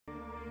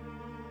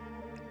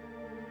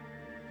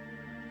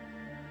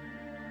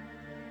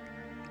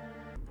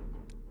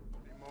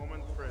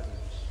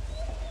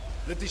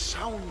Let the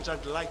sounds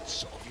and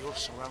lights of your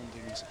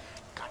surroundings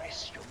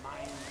caress your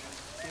mind and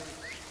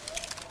spirit.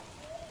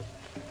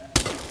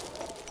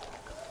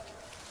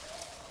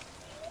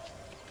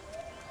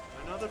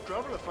 Another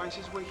traveler finds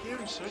his way here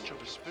in search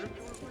of a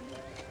spiritual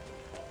renewal.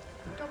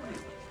 W.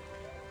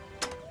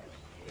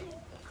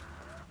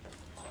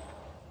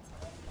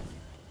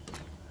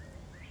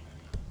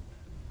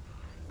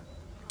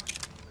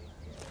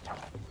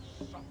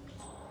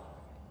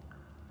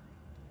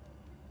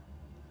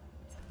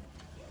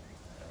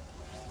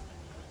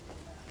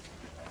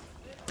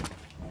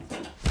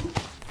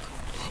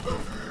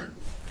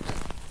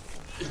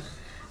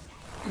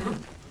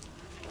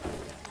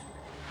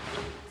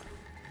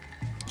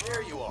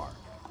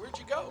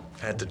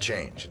 Had to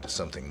change into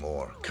something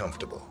more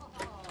comfortable.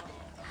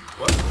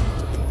 What?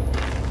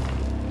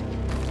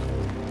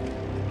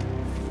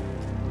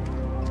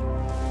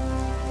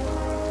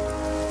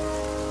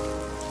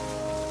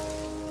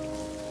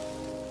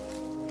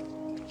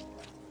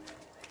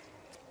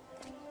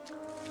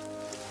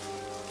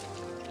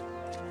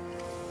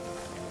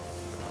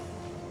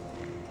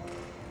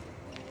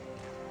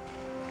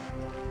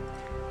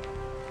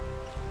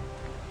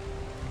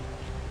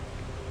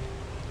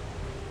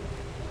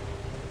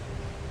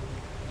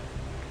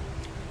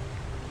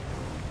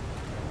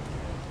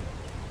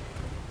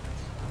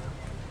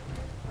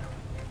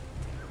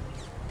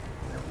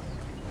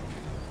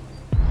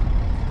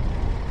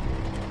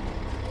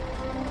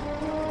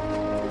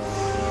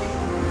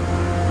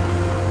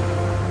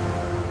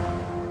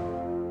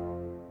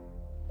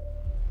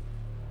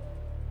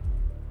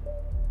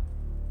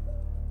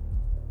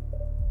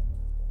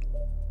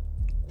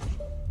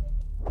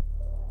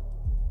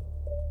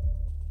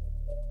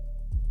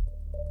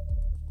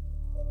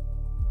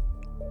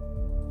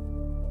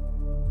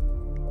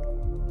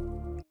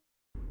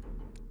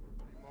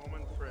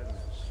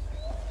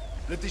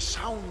 Let the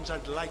sounds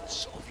and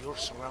lights of your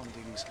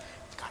surroundings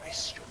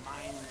caress your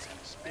minds and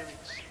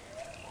spirits.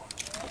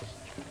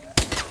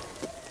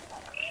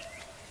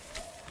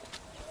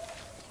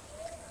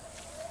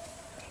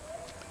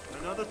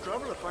 Another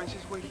traveler finds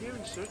his way here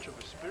in search of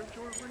a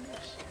spiritual renewal.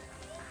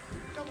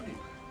 W.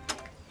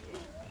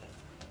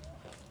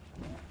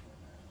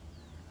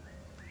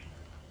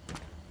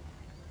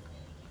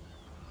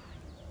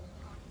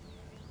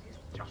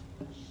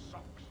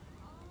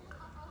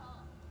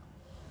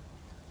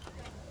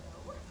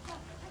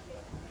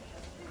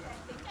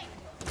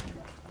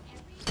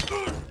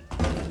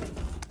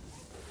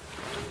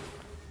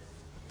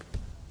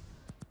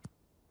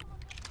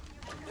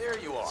 There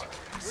you are.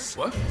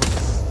 What?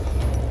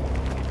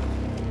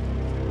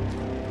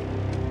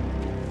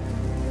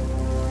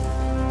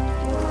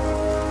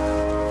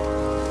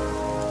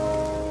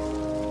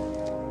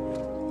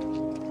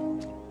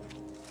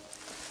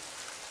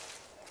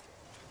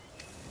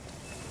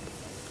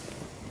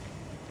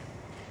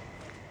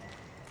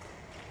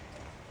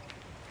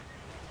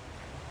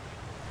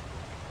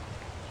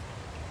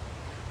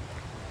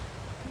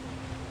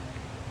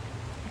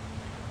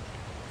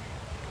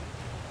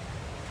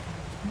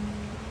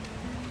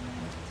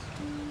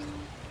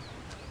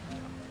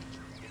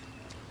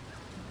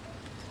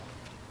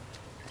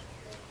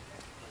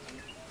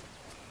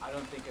 I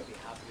don't think I'd be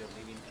happier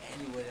living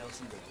anywhere else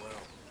in the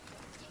world.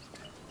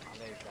 I'll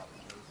let you drop the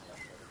news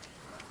stuff.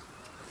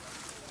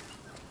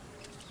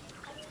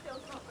 I still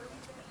can't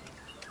believe it.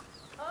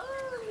 Oh,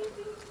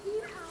 leaving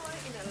tea power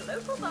in a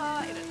local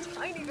bar in a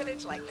tiny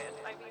village like this.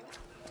 I mean,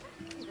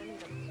 even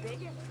the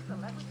biggest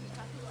celebrity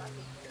tattoo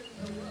artist in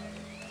the world.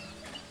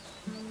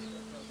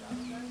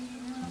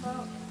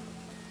 Well,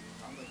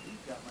 sounds like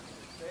you've got much to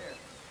spare.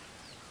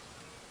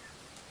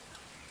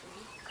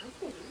 Could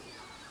be.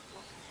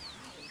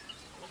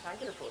 I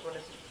can afford one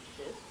of these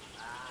pieces.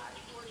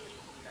 Before he was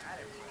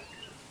that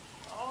impressive.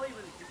 All he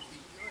really did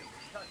was doing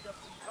was touch up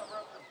and cover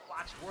up the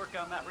botched work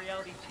on that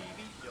reality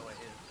TV show of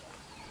his.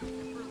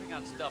 Improving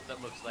on stuff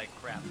that looks like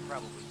crap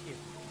probably isn't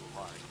too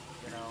hard,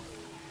 you know?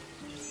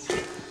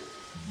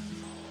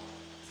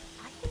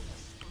 I think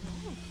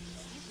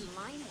his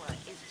line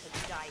work is to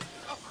die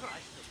for. Oh,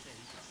 Christ, the thing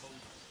he's supposed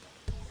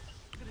to.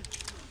 Look at his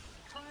shoes.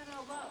 Crying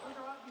out loud, those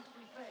are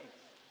obviously fake.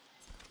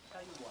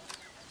 Tell you what,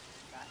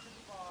 back to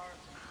the bar.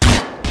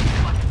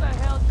 What the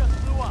hell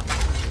just blew up?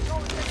 Go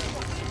and take a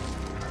look.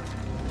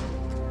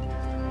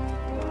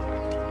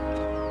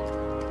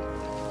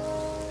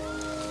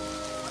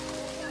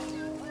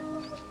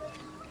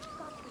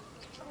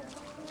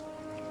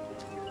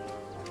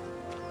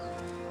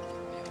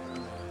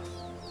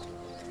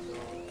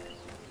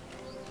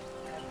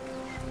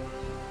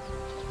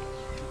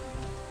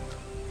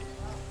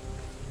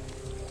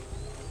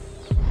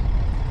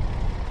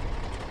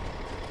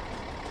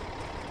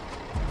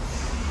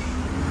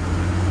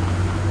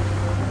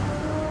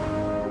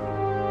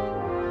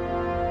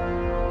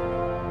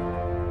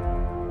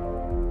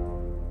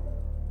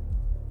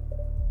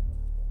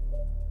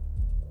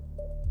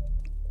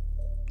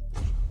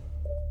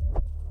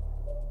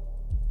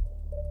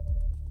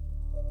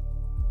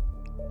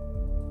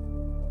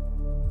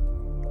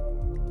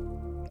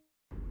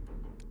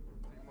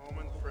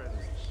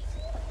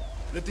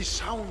 Let the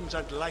sounds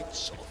and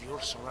lights of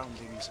your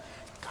surroundings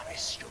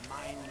caress your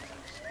mind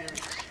and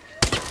spirits.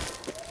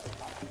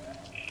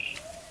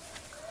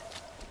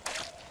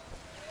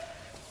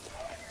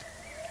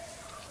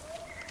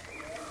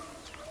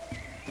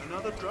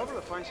 Another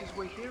traveler finds his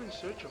way here in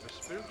search of a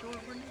spiritual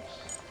release.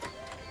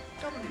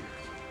 W.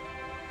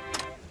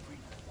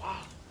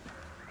 Wow.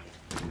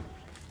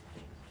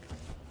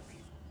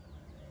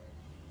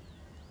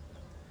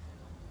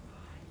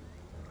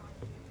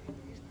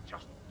 It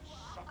just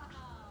sucks.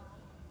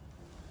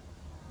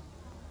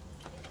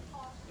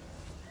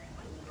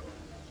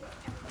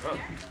 Huh.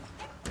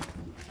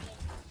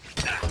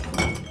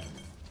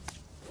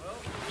 Well,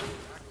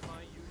 back to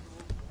my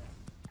usual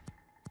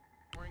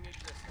boring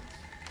existence.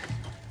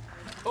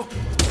 Oh!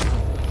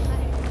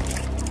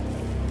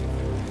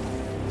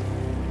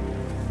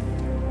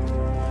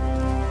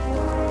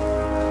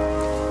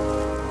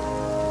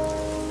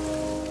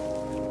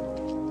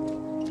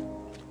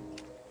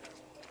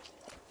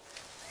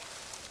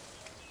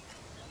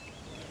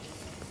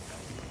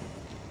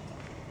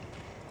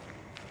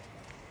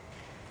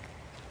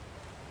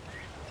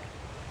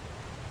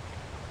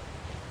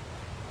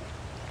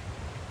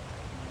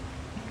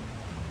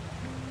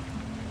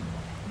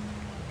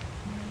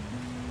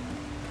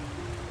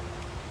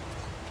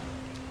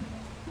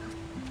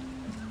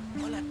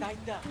 Hola,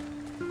 Taita.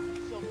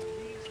 So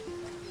pleased.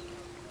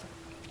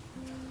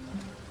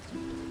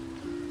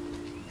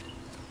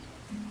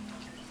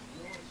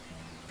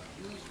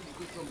 Views will be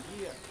good from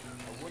here.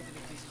 I wonder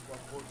if this is what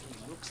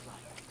 14 looks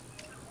like.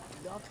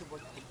 I'd love to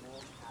watch the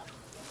world happen.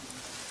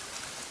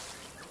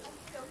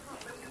 Still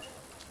can't believe it.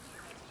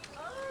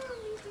 Oh,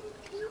 meeting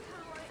tea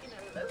power in a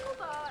local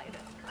bar in a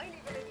tiny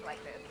village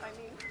like this. I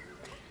mean,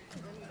 it's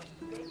only the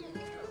biggest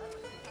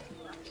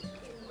celebrity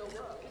in the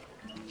world.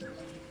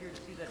 Here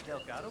to see that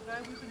Delgado guy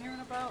we've been hearing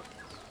about?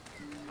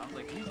 Sounds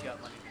like he's got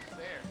money to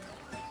spare.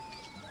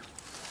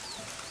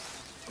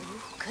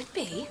 Ooh, could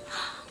be.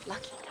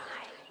 Lucky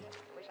guy.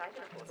 Wish I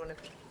could afford one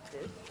of these.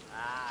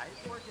 Ah,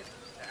 he's working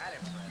that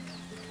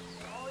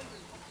impressive. All he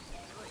was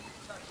doing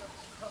is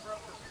cover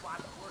up the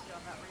spot's work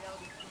on that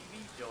reality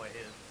TV show of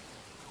his.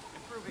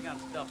 Improving on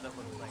stuff that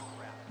looks like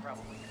crap.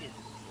 Probably isn't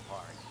too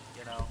hard,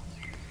 you know?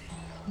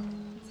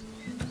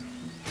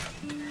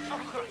 I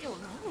don't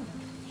know.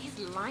 His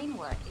line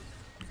work is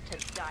to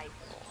die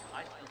for.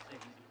 I still say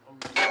he's the OG.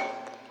 Look at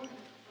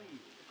his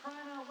sleeves. You're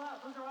crying out loud.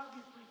 Those are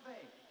obviously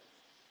fake.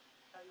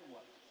 Tell you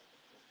what.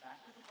 Go back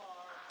to the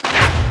bar.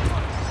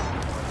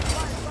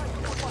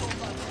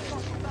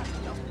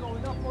 Stuff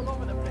going up all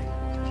over the place.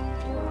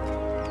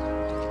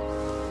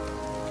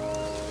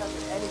 Tell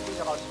me anything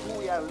about who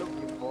we are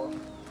looking for.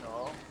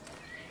 No.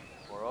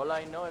 For all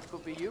I know, it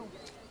could be you.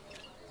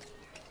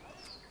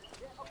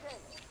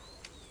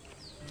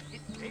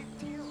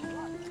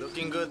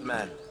 Looking good,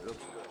 man.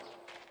 Looking good.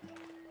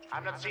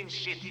 I'm not seeing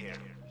shit here.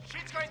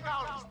 Shit's going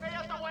down. Stay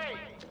out the way.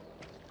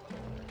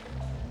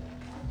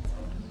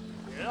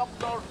 The up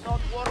doors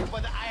not work,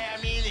 but I am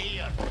in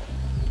here.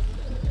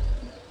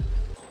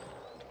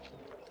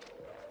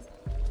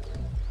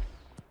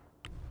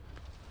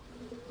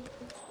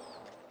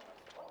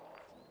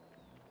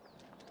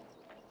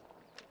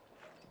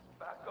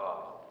 Back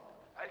off.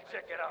 I'll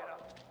check it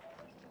out.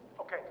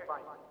 Okay,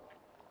 fine.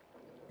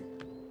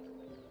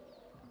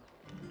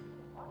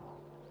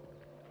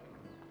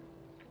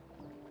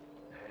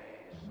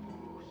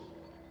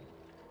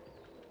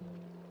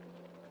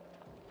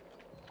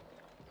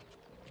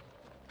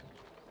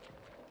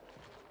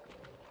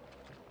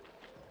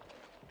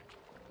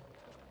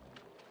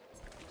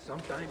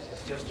 Sometimes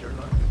it's just your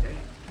lucky day.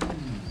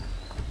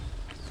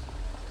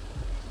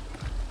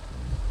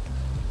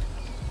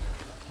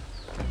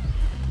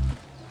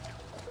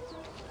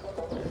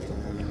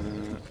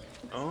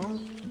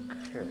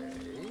 Okay.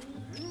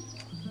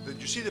 Did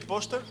you see the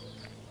poster?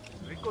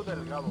 Rico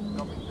Delgado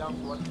coming down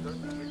to us 30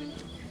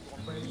 minutes to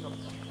operate some...